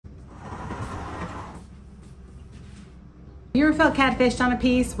You ever felt catfished on a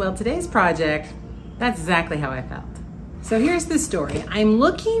piece? Well, today's project, that's exactly how I felt. So here's the story. I'm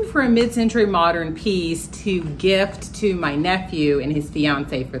looking for a mid-century modern piece to gift to my nephew and his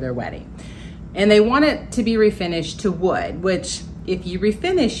fiance for their wedding. And they want it to be refinished to wood, which if you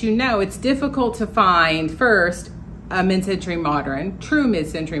refinish, you know it's difficult to find first a mid-century modern, true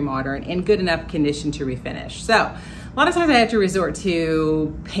mid-century modern, in good enough condition to refinish. So a lot of times I have to resort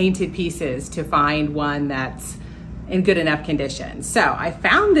to painted pieces to find one that's in good enough condition. So I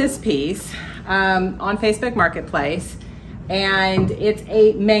found this piece on Facebook Marketplace, and it's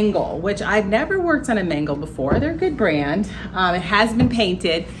a Mangle, which I've never worked on a Mangle before. They're a good brand. It has been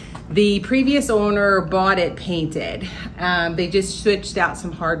painted. The previous owner bought it painted. They just switched out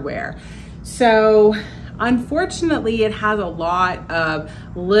some hardware. So unfortunately, it has a lot of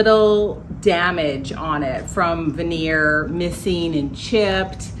little damage on it from veneer missing and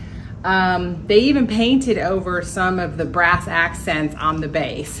chipped. They even painted over some of the brass accents on the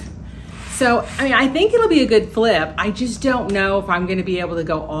base. So, I mean, I think it'll be a good flip. I just don't know if I'm gonna be able to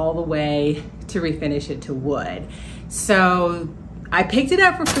go all the way to refinish it to wood. So I picked it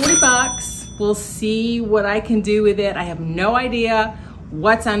up for 40 bucks. We'll see what I can do with it. I have no idea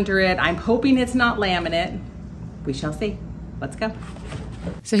what's under it. I'm hoping it's not laminate. We shall see. Let's go.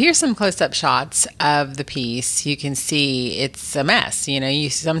 So here's some close-up shots of the piece. You can see it's a mess. You know,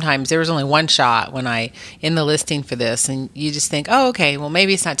 sometimes there was only one shot in the listing for this, and you just think, oh, okay, well,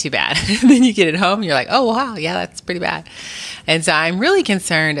 maybe it's not too bad. And then you get it home, and you're like, oh, wow, yeah, that's pretty bad. And so I'm really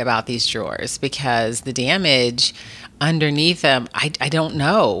concerned about these drawers because the damage underneath them, I don't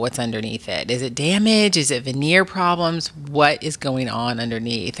know what's underneath it. Is it damage? Is it veneer problems? What is going on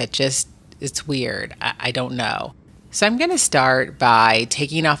underneath? It's weird. I don't know. So I'm going to start by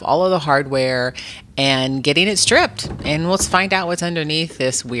taking off all of the hardware and getting it stripped, and let's find out what's underneath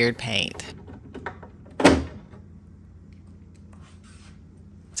this weird paint.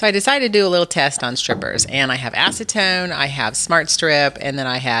 So I decided to do a little test on strippers, and I have acetone, I have smart strip, and then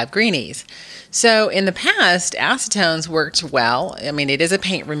I have greenies. So in the past, acetones worked well. I mean, it is a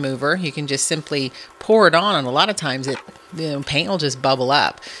paint remover. You can just simply pour it on, and a lot of times paint will just bubble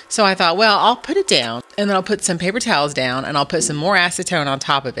up. So I thought, well, I'll put it down, and then I'll put some paper towels down, and I'll put some more acetone on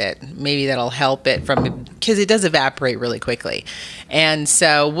top of it. Maybe that'll help it because it does evaporate really quickly. And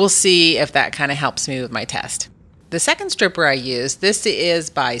so we'll see if that kind of helps me with my test. The second stripper I use, this is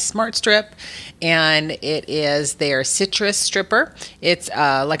by Smart Strip, and it is their citrus stripper. It's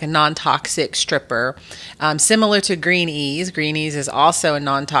like a non-toxic stripper, similar to Green Ease. Green Ease is also a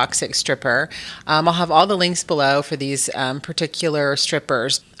non-toxic stripper. I'll have all the links below for these particular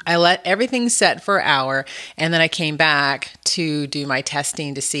strippers. I let everything set for an hour, and then I came back to do my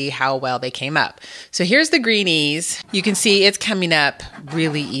testing to see how well they came up. So here's the Green Ease. You can see it's coming up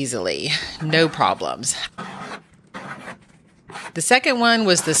really easily, no problems. The second one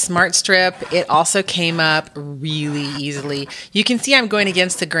was the Smart Strip. It also came up really easily. You can see I'm going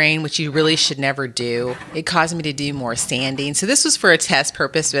against the grain, which you really should never do. It caused me to do more sanding. So this was for a test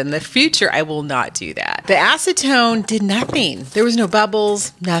purpose, but in the future, I will not do that. The acetone did nothing. There was no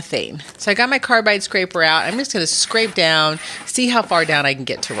bubbles, nothing. So I got my carbide scraper out. I'm just going to scrape down, see how far down I can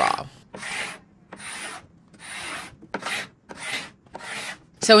get to raw.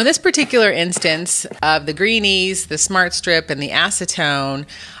 So in this particular instance of the greenies, the Smart Strip, and the acetone,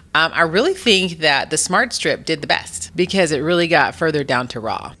 I really think that the Smart Strip did the best because it really got further down to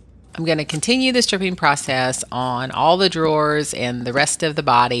raw. I'm going to continue the stripping process on all the drawers and the rest of the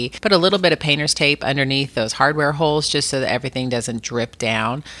body. Put a little bit of painter's tape underneath those hardware holes just so that everything doesn't drip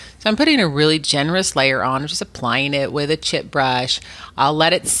down. So I'm putting a really generous layer on, just applying it with a chip brush. I'll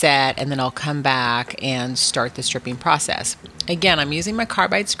let it set, and then I'll come back and start the stripping process. Again, I'm using my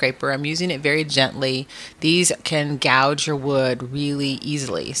carbide scraper. I'm using it very gently. These can gouge your wood really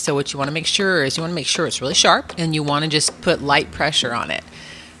easily. So what you want to make sure is it's really sharp, and you want to just put light pressure on it.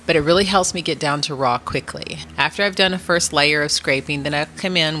 But it really helps me get down to raw quickly. After I've done a first layer of scraping, then I'll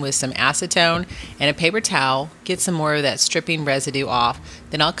come in with some acetone and a paper towel, get some more of that stripping residue off.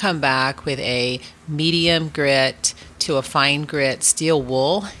 Then I'll come back with a medium grit to a fine grit steel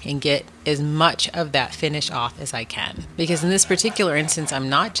wool and get as much of that finish off as I can. Because in this particular instance, I'm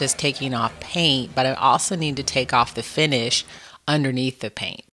not just taking off paint, but I also need to take off the finish underneath the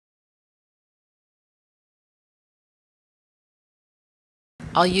paint.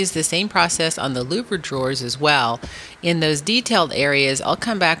 I'll use the same process on the louver drawers as well. In those detailed areas, I'll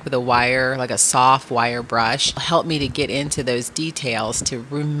come back with a wire, like a soft wire brush. It'll help me to get into those details to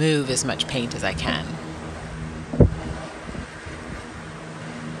remove as much paint as I can.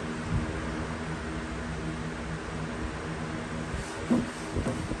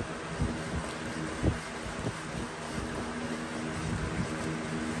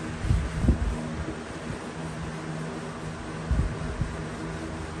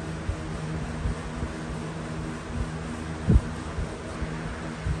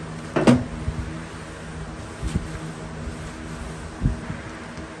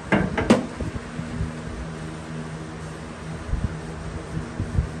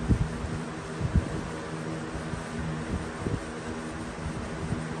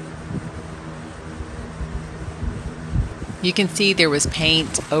 You can see there was paint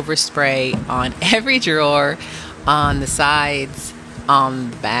overspray on every drawer, on the sides,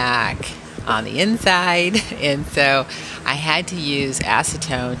 on the back, on the inside, and so I had to use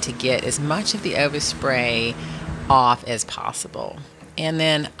acetone to get as much of the overspray off as possible. And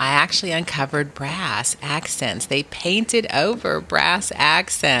then I actually uncovered brass accents. They painted over brass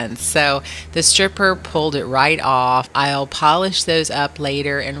accents. So the stripper pulled it right off. I'll polish those up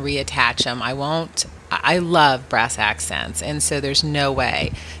later and reattach them. I love brass accents, and so there's no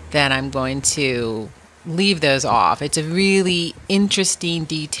way that I'm going to leave those off. It's a really interesting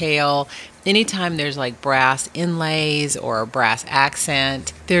detail. Anytime there's like brass inlays or a brass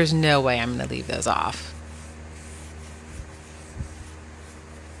accent, there's no way I'm going to leave those off.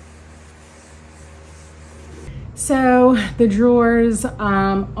 So the drawers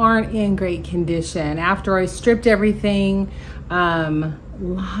aren't in great condition. After I stripped everything,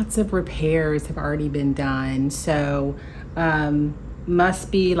 lots of repairs have already been done. So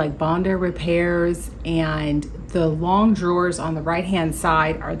must be like Bondo repairs, and the long drawers on the right hand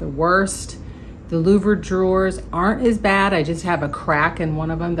side are the worst. The louvered drawers aren't as bad. I just have a crack in one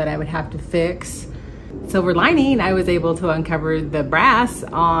of them that I would have to fix. Silver lining, I was able to uncover the brass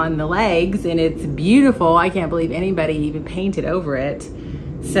on the legs, and it's beautiful. I can't believe anybody even painted over it.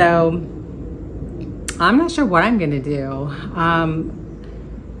 So I'm not sure what I'm gonna do.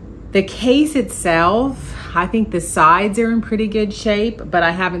 The case itself, I think the sides are in pretty good shape, but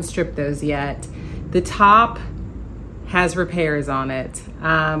I haven't stripped those yet. The top has repairs on it.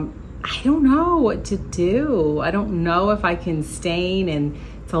 I don't know what to do. I don't know if I can stain, and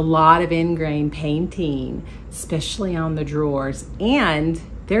it's a lot of ingrain painting, especially on the drawers, and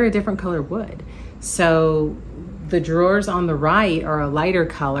they're a different color wood. So the drawers on the right are a lighter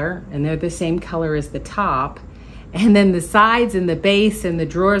color, and they're the same color as the top. And then the sides and the base and the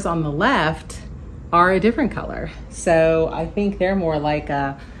drawers on the left are a different color. So I think they're more like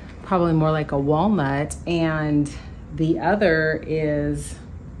probably more like a walnut, and the other is,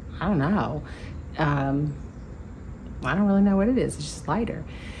 I don't know. I don't really know what it is. It's just lighter.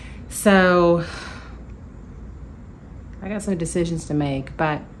 So I got some decisions to make,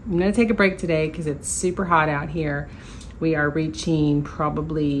 but I'm gonna take a break today because it's super hot out here. We are reaching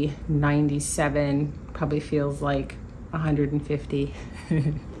probably 97, probably feels like 150.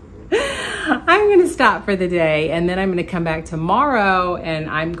 I'm gonna stop for the day, and then I'm gonna come back tomorrow, and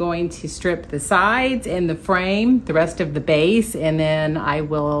I'm going to strip the sides and the frame, the rest of the base, and then I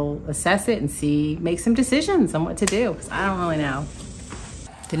will assess it and make some decisions on what to do, because I don't really know.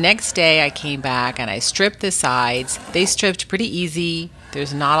 The next day I came back and I stripped the sides. They stripped pretty easy.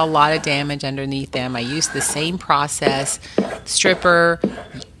 There's not a lot of damage underneath them. I used the same process, stripper,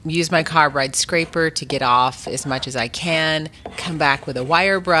 use my carburized scraper to get off as much as I can, come back with a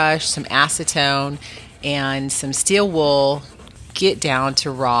wire brush, some acetone, and some steel wool, get down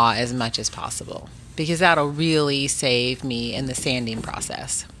to raw as much as possible, because that'll really save me in the sanding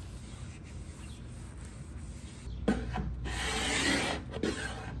process.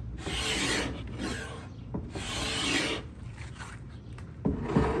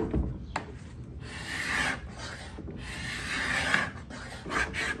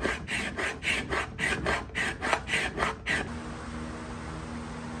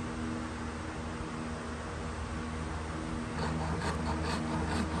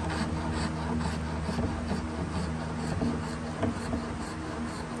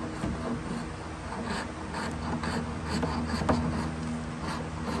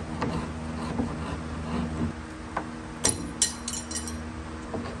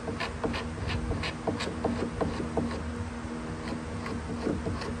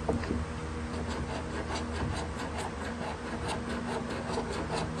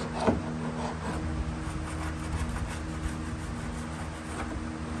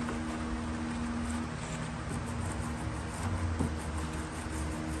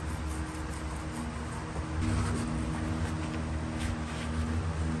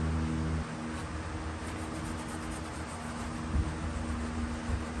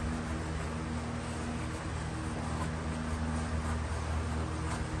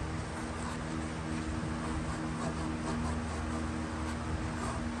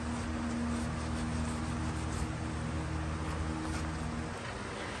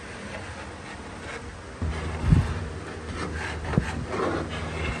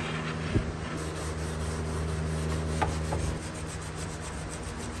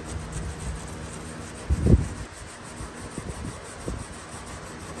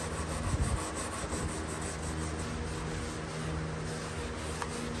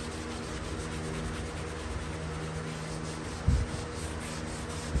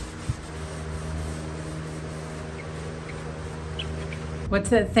 What's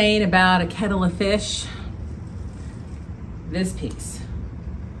that saying about a kettle of fish? This piece.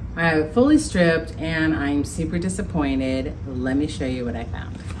 I have it fully stripped and I'm super disappointed. Let me show you what I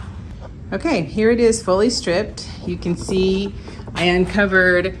found. Okay, here it is fully stripped. You can see I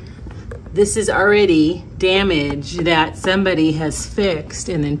uncovered, this is already damage that somebody has fixed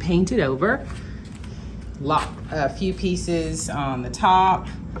and then painted over. A few pieces on the top.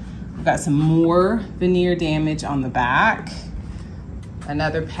 I've got some more veneer damage on the back.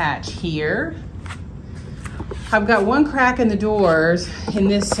 Another patch here. I've got one crack in the doors in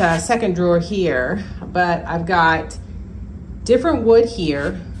this second drawer here, but I've got different wood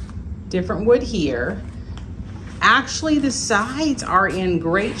here, different wood here. Actually, the sides are in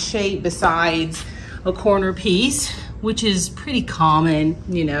great shape besides a corner piece, which is pretty common,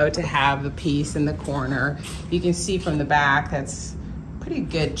 you know, to have a piece in the corner. You can see from the back, that's a pretty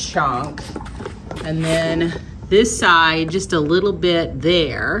good chunk. And then this side, just a little bit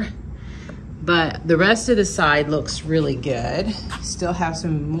there. But the rest of the side looks really good. Still have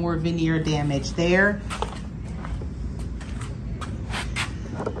some more veneer damage there.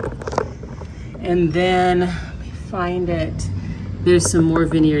 And then, let me find it. There's some more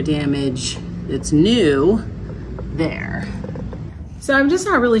veneer damage that's new there. So I'm just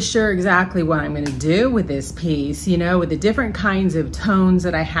not really sure exactly what I'm gonna do with this piece, you know, with the different kinds of tones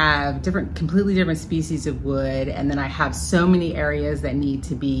that I have, completely different species of wood, and then I have so many areas that need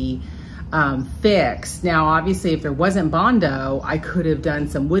to be fixed. Now, obviously, if there wasn't Bondo, I could have done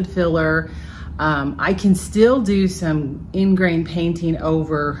some wood filler. I can still do some in-grain painting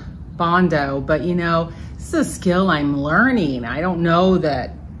over Bondo, but you know, this is a skill I'm learning. I don't know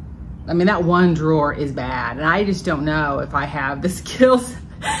that, I mean, that one drawer is bad, and I just don't know if I have the skills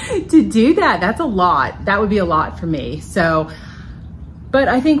to do that. That's a lot. That would be a lot for me. So, but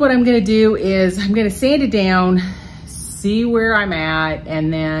I think what I'm gonna do is I'm gonna sand it down, see where I'm at,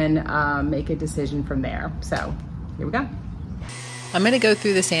 and then make a decision from there. So here we go. I'm going to go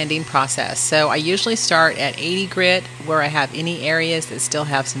through the sanding process. So I usually start at 80 grit where I have any areas that still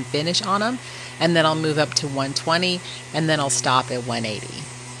have some finish on them, and then I'll move up to 120, and then I'll stop at 180.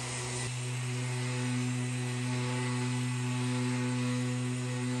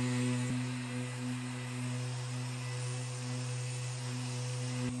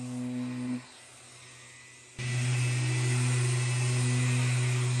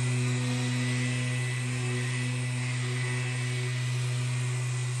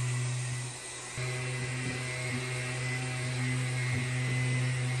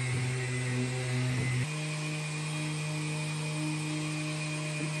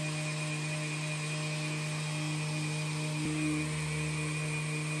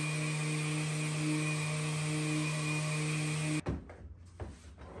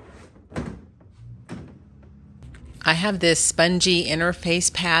 I have this spongy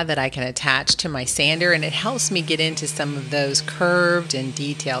interface pad that I can attach to my sander, and it helps me get into some of those curved and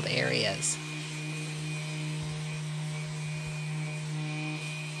detailed areas.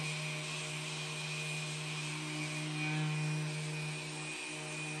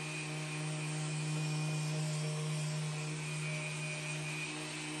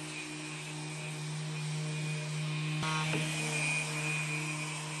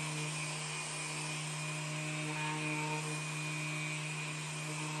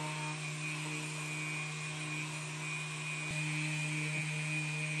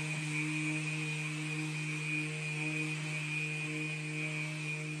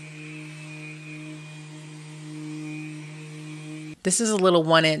 This is a little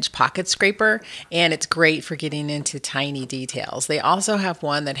 1-inch pocket scraper, and it's great for getting into tiny details. They also have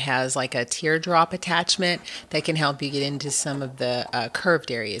one that has like a teardrop attachment that can help you get into some of the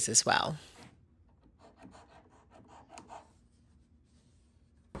curved areas as well.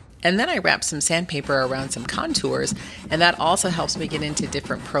 And then I wrap some sandpaper around some contours, and that also helps me get into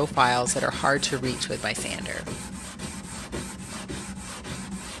different profiles that are hard to reach with my sander.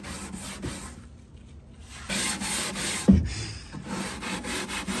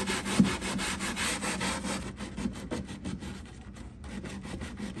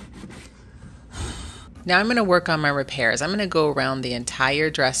 Now I'm going to work on my repairs. I'm going to go around the entire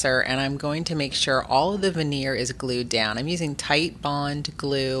dresser, and I'm going to make sure all of the veneer is glued down. I'm using tight bond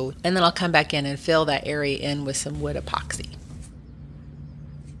glue, and then I'll come back in and fill that area in with some wood epoxy.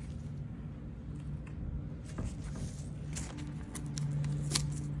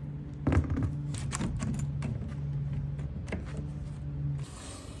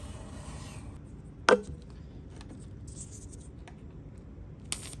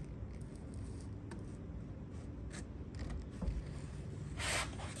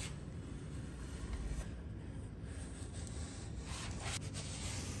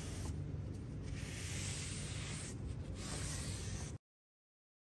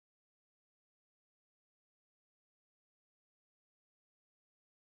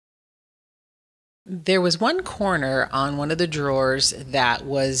 There was one corner on one of the drawers that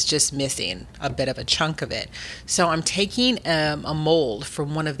was just missing a bit of a chunk of it. So I'm taking a mold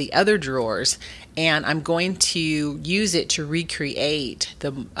from one of the other drawers and I'm going to use it to recreate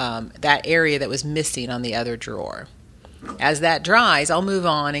that area that was missing on the other drawer. As that dries, I'll move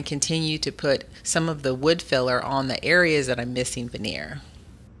on and continue to put some of the wood filler on the areas that I'm missing veneer.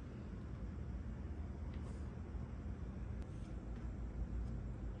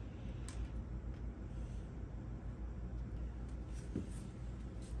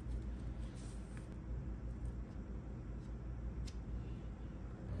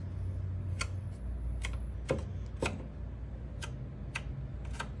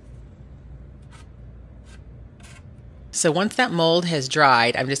 So once that mold has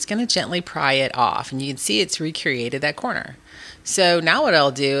dried, I'm just going to gently pry it off, and you can see it's recreated that corner. So now what I'll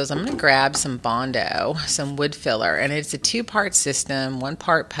do is I'm going to grab some Bondo, some wood filler, and it's a 2-part system, 1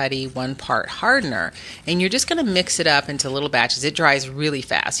 part putty, 1 part hardener, and you're just going to mix it up into little batches. It dries really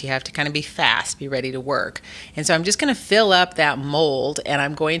fast. You have to kind of be fast, be ready to work. And so I'm just going to fill up that mold, and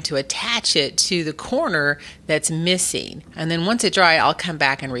I'm going to attach it to the corner that's missing. And then once it dries, I'll come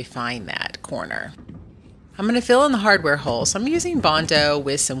back and refine that corner. I'm going to fill in the hardware hole. So I'm using Bondo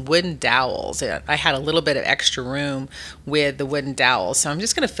with some wooden dowels. I had a little bit of extra room with the wooden dowels. So I'm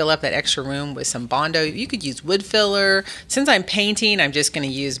just going to fill up that extra room with some Bondo. You could use wood filler. Since I'm painting, I'm just going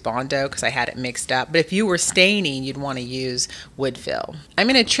to use Bondo because I had it mixed up. But if you were staining, you'd want to use wood fill. I'm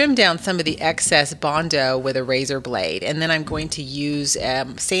going to trim down some of the excess Bondo with a razor blade. And then I'm going to use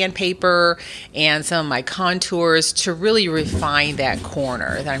sandpaper and some of my contours to really refine that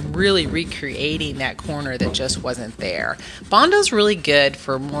corner. I'm really recreating that corner that just wasn't there. Bondo's really good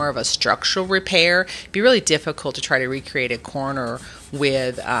for more of a structural repair. It'd be really difficult to try to recreate a corner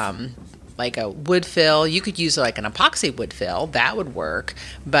with like a wood fill. You could use like an epoxy wood fill, that would work.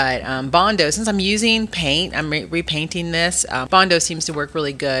 But Bondo, since I'm using paint, I'm repainting this, Bondo seems to work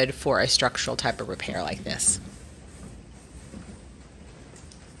really good for a structural type of repair like this.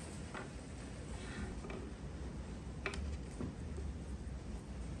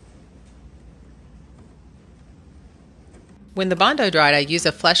 When the Bondo dried, I used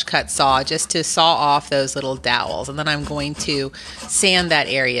a flush cut saw just to saw off those little dowels, and then I'm going to sand that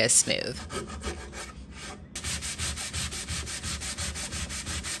area smooth.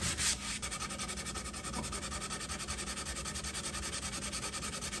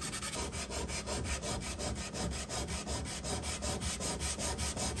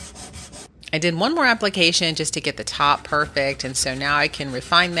 I did one more application just to get the top perfect, and so now I can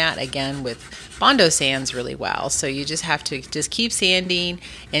refine that again with Bondo sands really well. So you just have to just keep sanding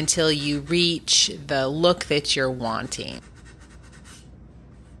until you reach the look that you're wanting.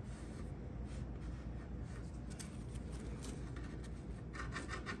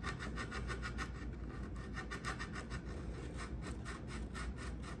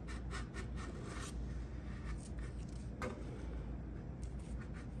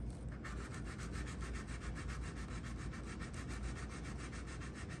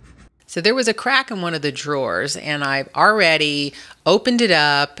 So there was a crack in one of the drawers, and I've already opened it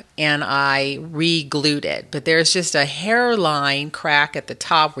up and I re-glued it. But there's just a hairline crack at the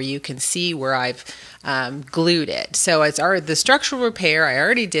top where you can see where I've glued it. So it's the structural repair. I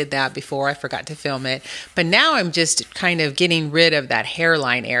already did that before. I forgot to film it. But now I'm just kind of getting rid of that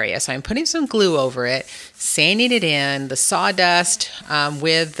hairline area. So I'm putting some glue over it, sanding it in. The sawdust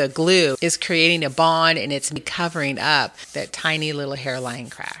with the glue is creating a bond, and it's covering up that tiny little hairline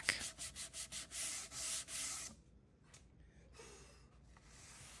crack.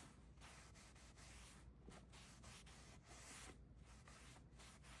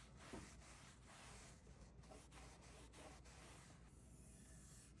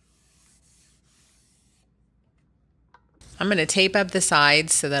 I'm going to tape up the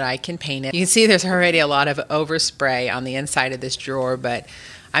sides so that I can paint it. You can see there's already a lot of overspray on the inside of this drawer, but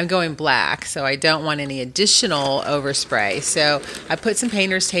I'm going black, so I don't want any additional overspray. So I put some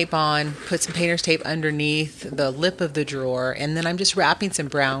painter's tape on, put some painter's tape underneath the lip of the drawer, and then I'm just wrapping some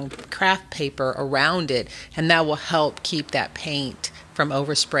brown craft paper around it, and that will help keep that paint from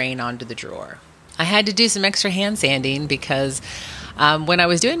overspraying onto the drawer. I had to do some extra hand sanding because when I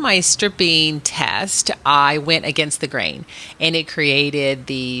was doing my stripping test, I went against the grain and it created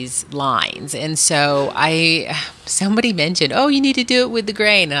these lines. And so somebody mentioned, oh, you need to do it with the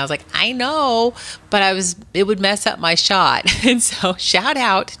grain. And I was like, I know, but it would mess up my shot. And so shout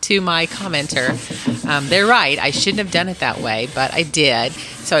out to my commenter They're right. I shouldn't have done it that way, but I did.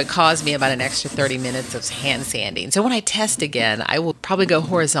 So it caused me about an extra 30 minutes of hand sanding. So when I test again, I will probably go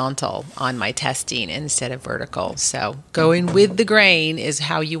horizontal on my testing instead of vertical. So going with the grain is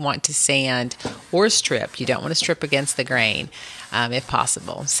how you want to sand or strip. You don't want to strip against the grain if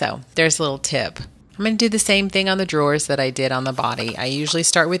possible. So there's a little tip. I'm going to do the same thing on the drawers that I did on the body. I usually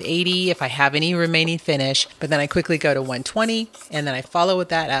start with 80 if I have any remaining finish, but then I quickly go to 120 and then I follow with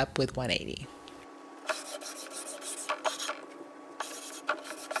that up with 180.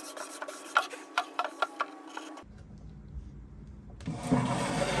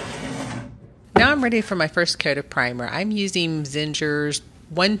 Now I'm ready for my first coat of primer. I'm using Zinger's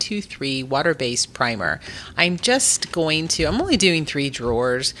 123 water-based primer. I'm only doing 3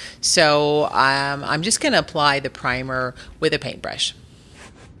 drawers, so I'm just going to apply the primer with a paintbrush.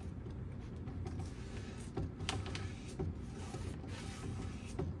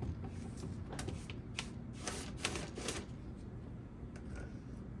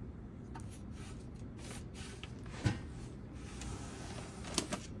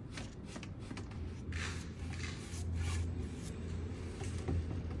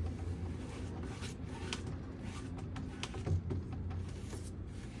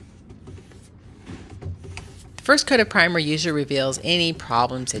 First coat of primer usually reveals any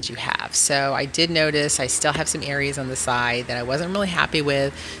problems that you have. So I did notice I still have some areas on the side that I wasn't really happy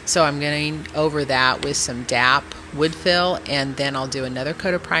with. So I'm going over that with some DAP wood fill, and then I'll do another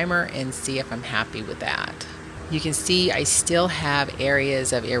coat of primer and see if I'm happy with that. You can see I still have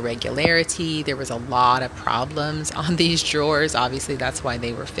areas of irregularity. There was a lot of problems on these drawers. Obviously, that's why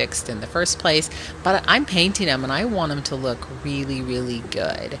they were fixed in the first place. But I'm painting them and I want them to look really, really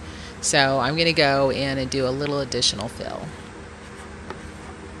good. So I'm going to go in and do a little additional fill.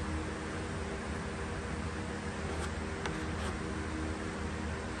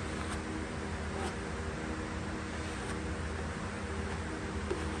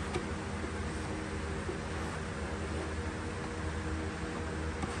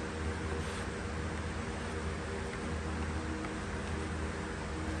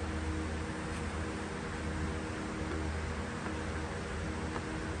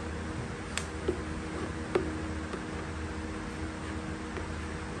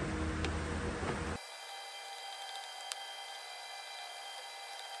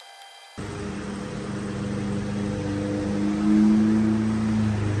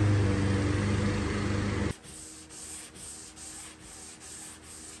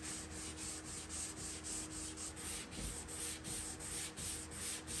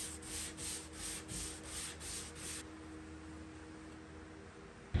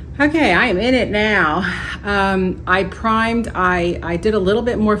 Okay, I am in it now. I primed, I did a little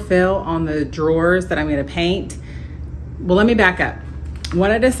bit more fill on the drawers that I'm gonna paint. Well, let me back up.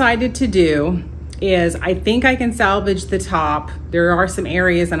 What I decided to do is I think I can salvage the top. There are some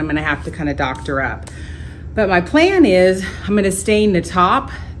areas that I'm gonna have to kind of doctor up. But my plan is I'm gonna stain the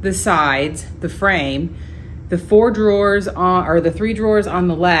top, the sides, the frame, the 4 drawers on, or the 3 drawers on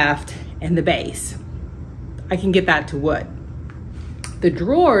the left, and the base. I can get that to wood. The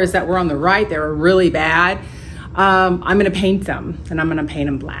drawers that were on the right, they were really bad. I'm gonna paint them, and I'm gonna paint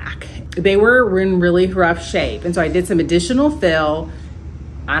them black. They were in really rough shape, and so I did some additional fill,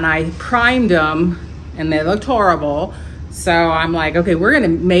 and I primed them, and they looked horrible. So I'm like, okay, we're gonna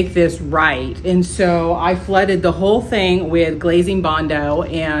make this right. And so I flooded the whole thing with glazing Bondo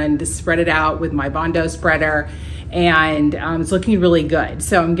and spread it out with my Bondo spreader, and it's looking really good.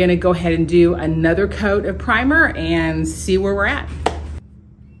 So I'm gonna go ahead and do another coat of primer and see where we're at.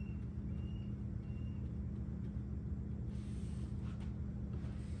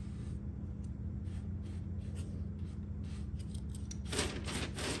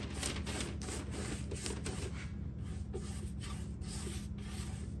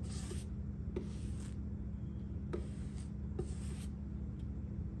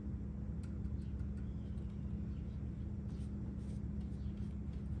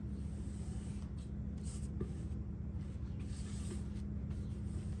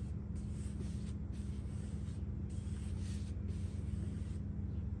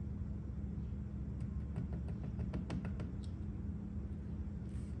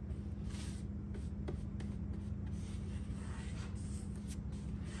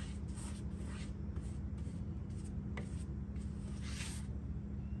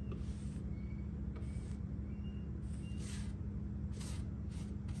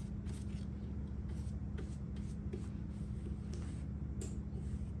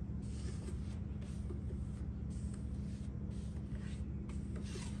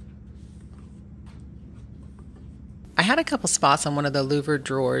 had a couple spots on one of the louver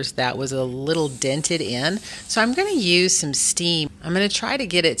drawers that was a little dented in, so I'm going to use some steam. I'm going to try to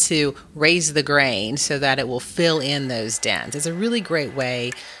get it to raise the grain so that it will fill in those dents. It's a really great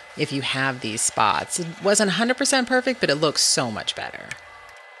way if you have these spots. It wasn't 100% perfect, but it looks so much better.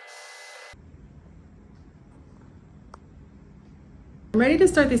 I'm ready to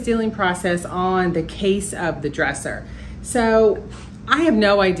start the sealing process on the case of the dresser. So I have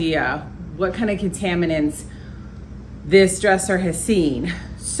no idea what kind of contaminants this dresser has seen.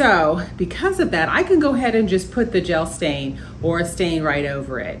 So because of that, I can go ahead and just put the gel stain or a stain right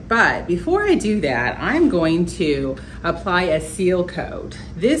over it. But before I do that, I'm going to apply a seal coat.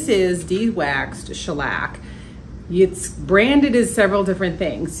 This is de-waxed shellac. It's branded as several different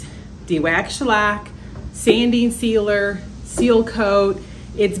things. De-waxed shellac, sanding sealer, seal coat.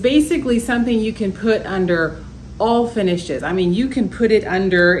 It's basically something you can put under all finishes. I mean, you can put it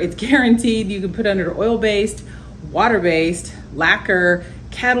under, it's guaranteed, you can put under oil-based, water-based, lacquer,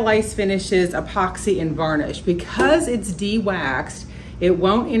 catalyzed finishes, epoxy, and varnish. Because it's de-waxed, it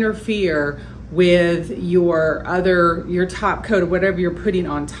won't interfere with your top coat or whatever you're putting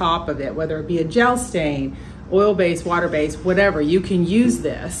on top of it, whether it be a gel stain, oil-based, water-based, whatever. You can use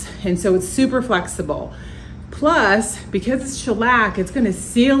this. And so it's super flexible. Plus, because it's shellac, it's going to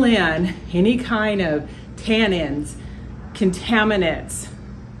seal in any kind of tannins, contaminants,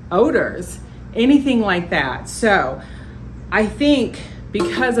 odors, anything like that. So I think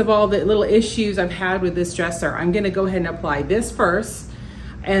because of all the little issues I've had with this dresser, I'm going to go ahead and apply this first,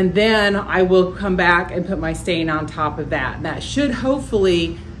 and then I will come back and put my stain on top of that. That should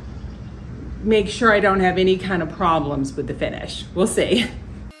hopefully make sure I don't have any kind of problems with the finish. We'll see.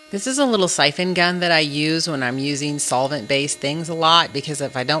 This is a little siphon gun that I use when I'm using solvent-based things a lot, because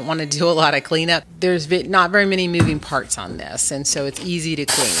if I don't want to do a lot of cleanup, there's not very many moving parts on this, and so it's easy to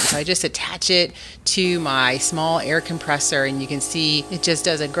clean. So I just attach it to my small air compressor, and you can see it just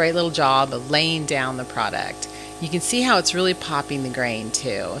does a great little job of laying down the product. You can see how it's really popping the grain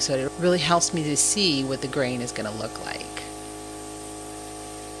too, so it really helps me to see what the grain is going to look like.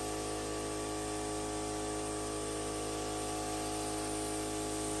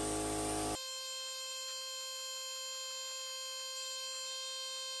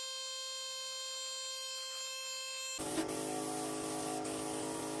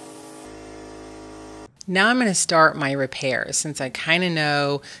 Now I'm going to start my repairs, since I kind of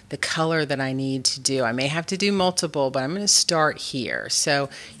know the color that I need to do. I may have to do multiple, but I'm going to start here. So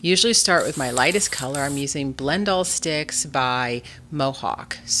usually start with my lightest color. I'm using Blend All Sticks by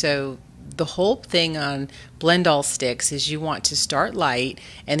Mohawk. So the whole thing on Blend All Sticks is you want to start light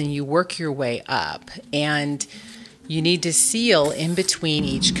and then you work your way up. And you need to seal in between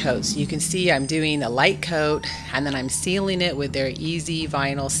each coat. So you can see I'm doing a light coat and then I'm sealing it with their Easy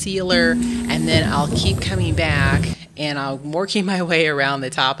Vinyl Sealer, and then I'll keep coming back and I'm working my way around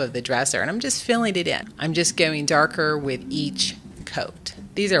the top of the dresser and I'm just filling it in. I'm just going darker with each coat.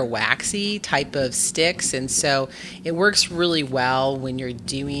 These are waxy type of sticks, and so it works really well when you're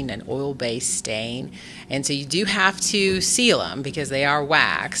doing an oil-based stain. And so you do have to seal them because they are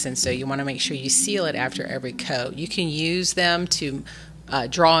wax, and so you want to make sure you seal it after every coat. You can use them to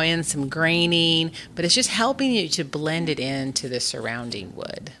draw in some graining, but it's just helping you to blend it into the surrounding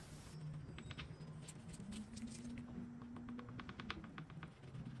wood.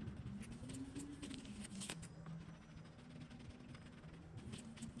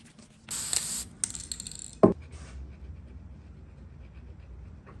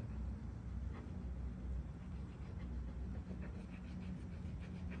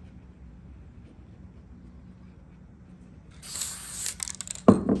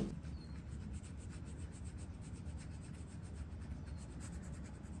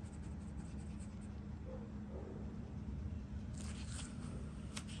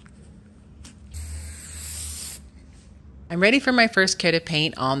 I'm ready for my first coat of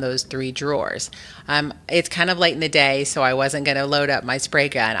paint on those 3 drawers. It's kind of late in the day, so I wasn't going to load up my spray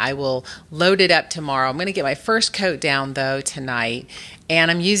gun. I will load it up tomorrow. I'm going to get my first coat down, though, tonight. And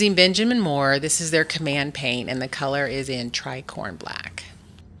I'm using Benjamin Moore. This is their Command paint, and the color is in Tricorn Black.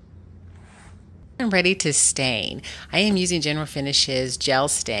 I'm ready to stain. I am using General Finishes gel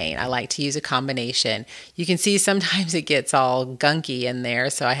stain. I like to use a combination. You can see sometimes it gets all gunky in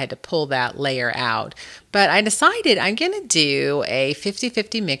there, so I had to pull that layer out. But I decided I'm going to do a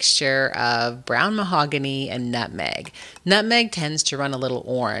 50-50 mixture of brown mahogany and nutmeg. Nutmeg tends to run a little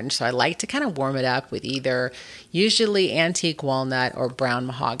orange, so I like to kind of warm it up with either usually antique walnut or brown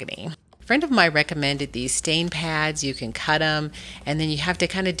mahogany. friend of mine recommended these stain pads. You can cut them and then you have to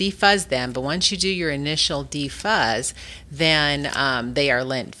kind of defuzz them. But once you do your initial defuzz, then they are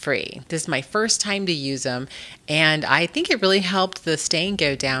lint free. This is my first time to use them, and I think it really helped the stain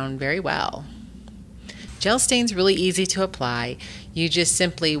go down very well. Gel stain's really easy to apply. You just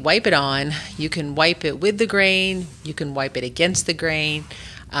simply wipe it on. You can wipe it with the grain, you can wipe it against the grain.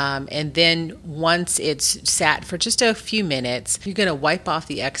 And then once it's sat for just a few minutes, you're going to wipe off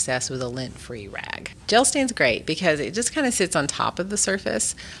the excess with a lint-free rag. Gel stain's great because it just kind of sits on top of the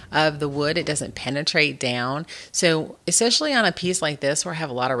surface of the wood. It doesn't penetrate down. So especially on a piece like this where I have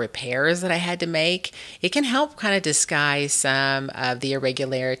a lot of repairs that I had to make, it can help kind of disguise some of the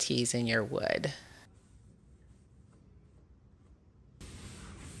irregularities in your wood.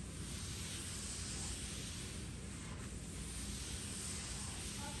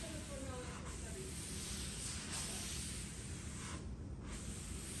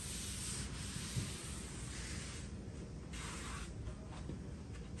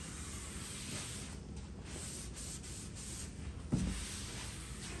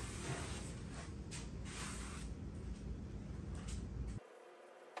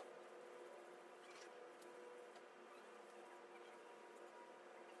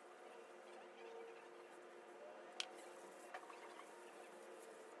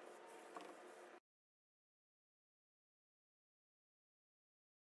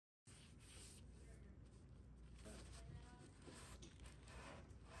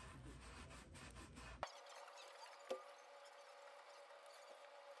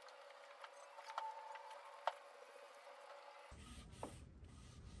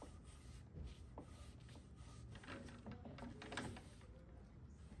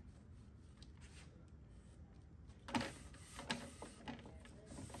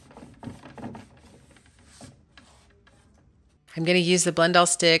 I'm going to use the Blend All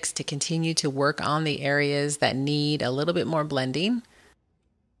sticks to continue to work on the areas that need a little bit more blending.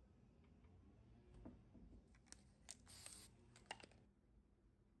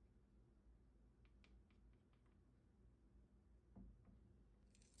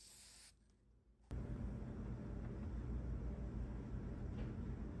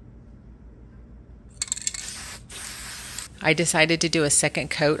 I decided to do a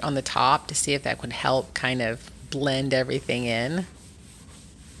second coat on the top to see if that would help kind of blend everything in.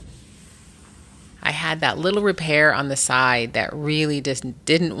 I had that little repair on the side that really just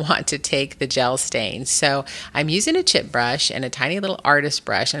didn't want to take the gel stain. So I'm using a chip brush and a tiny little artist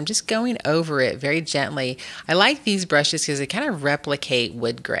brush, and I'm just going over it very gently. I like these brushes because they kind of replicate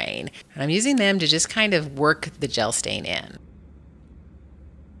wood grain. And I'm using them to just kind of work the gel stain in.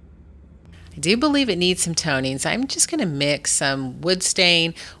 I do believe it needs some toning, so I'm just going to mix some wood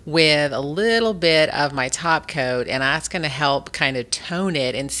stain with a little bit of my top coat, and that's going to help kind of tone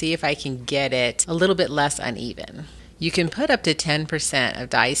it and see if I can get it a little bit less uneven. You can put up to 10% of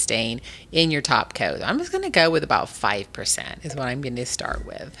dye stain in your top coat. I'm just going to go with about 5% is what I'm going to start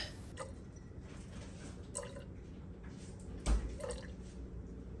with.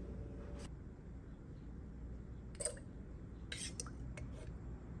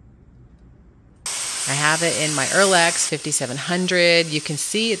 I have it in my Erlex 5700. You can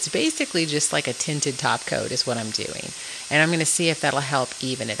see it's basically just like a tinted top coat is what I'm doing. And I'm going to see if that'll help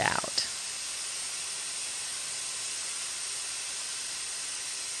even it out.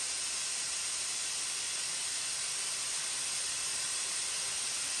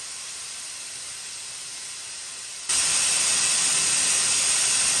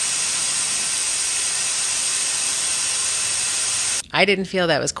 I didn't feel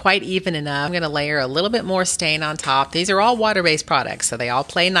that was quite even enough. I'm going to layer a little bit more stain on top. These are all water-based products, so they all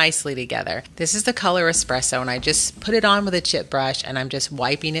play nicely together. This is the color Espresso, and I just put it on with a chip brush, and I'm just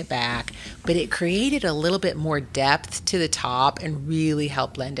wiping it back. But it created a little bit more depth to the top and really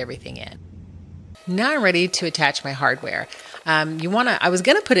helped blend everything in. Now I'm ready to attach my hardware. I was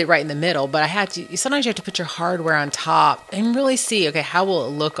going to put it right in the middle, but sometimes you have to put your hardware on top and really see, okay, how will it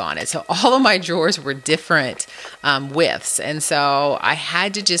look on it? So all of my drawers were different widths. And so I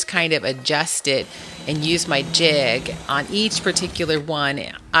had to just kind of adjust it and use my jig on each particular one.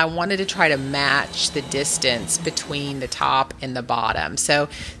 I wanted to try to match the distance between the top and the bottom. So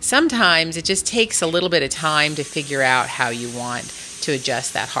sometimes it just takes a little bit of time to figure out how you want to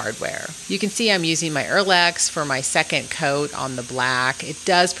adjust that hardware. You can see I'm using my Erlex for my second coat on the black. It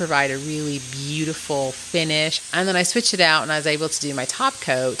does provide a really beautiful finish. And then I switched it out and I was able to do my top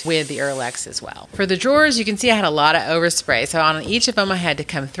coat with the Erlex as well. For the drawers, you can see I had a lot of overspray. So on each of them I had to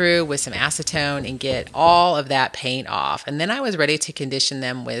come through with some acetone and get all of that paint off. And then I was ready to condition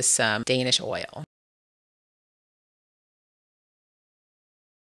them with some Danish oil.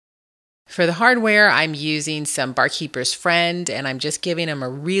 For the hardware, I'm using some Barkeeper's Friend, and I'm just giving them a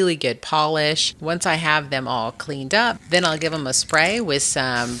really good polish. Once I have them all cleaned up, then I'll give them a spray with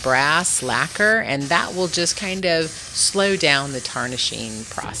some brass lacquer, and that will just kind of slow down the tarnishing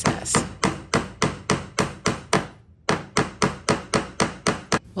process.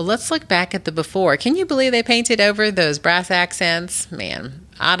 Well, let's look back at the before. Can you believe they painted over those brass accents? Man,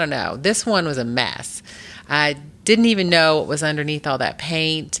 I don't know. This one was a mess. I didn't even know what was underneath all that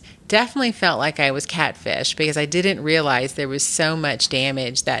paint. Definitely felt like I was catfished because I didn't realize there was so much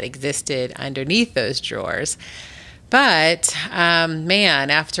damage that existed underneath those drawers. But man,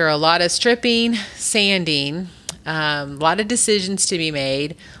 after a lot of stripping, sanding, a lot of decisions to be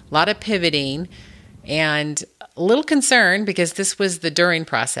made, a lot of pivoting, and a little concerned because this was the during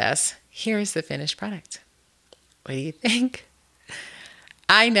process, here's the finished product. What do you think?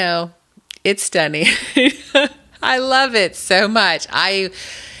 I know, it's stunning. I love it so much. I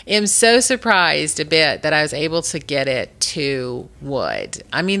am so surprised a bit that I was able to get it to wood.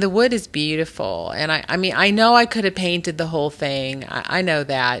 I mean, the wood is beautiful. And I mean, I know I could have painted the whole thing. I know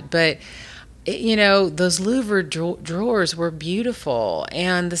that. But, you know, those louver drawers were beautiful.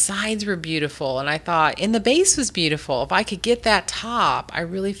 And the sides were beautiful. And I thought, and the base was beautiful. If I could get that top, I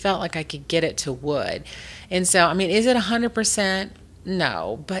really felt like I could get it to wood. And so, I mean, is it 100%?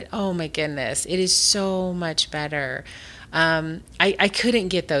 No. But, oh my goodness, it is so much better. I couldn't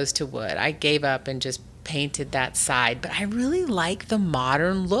get those to wood. I gave up and just painted that side, but I really like the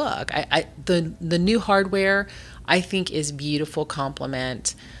modern look. The new hardware I think is beautiful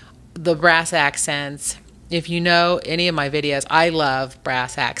complement. The brass accents. If you know any of my videos, I love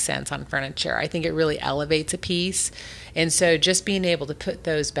brass accents on furniture. I think it really elevates a piece. And so just being able to put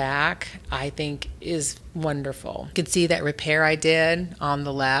those back, I think is wonderful. You can see that repair I did on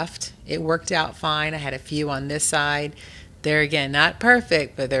the left. It worked out fine. I had a few on this side. They're, again, not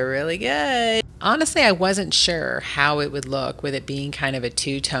perfect, but they're really good. Honestly, I wasn't sure how it would look with it being kind of a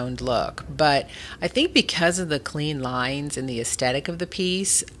two-toned look. But I think because of the clean lines and the aesthetic of the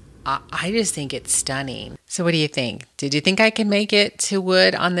piece, I just think it's stunning. So what do you think? Did you think I could make it to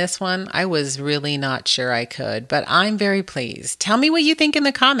wood on this one? I was really not sure I could, but I'm very pleased. Tell me what you think in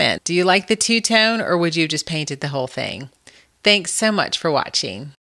the comment. Do you like the two-tone or would you have just painted the whole thing? Thanks so much for watching.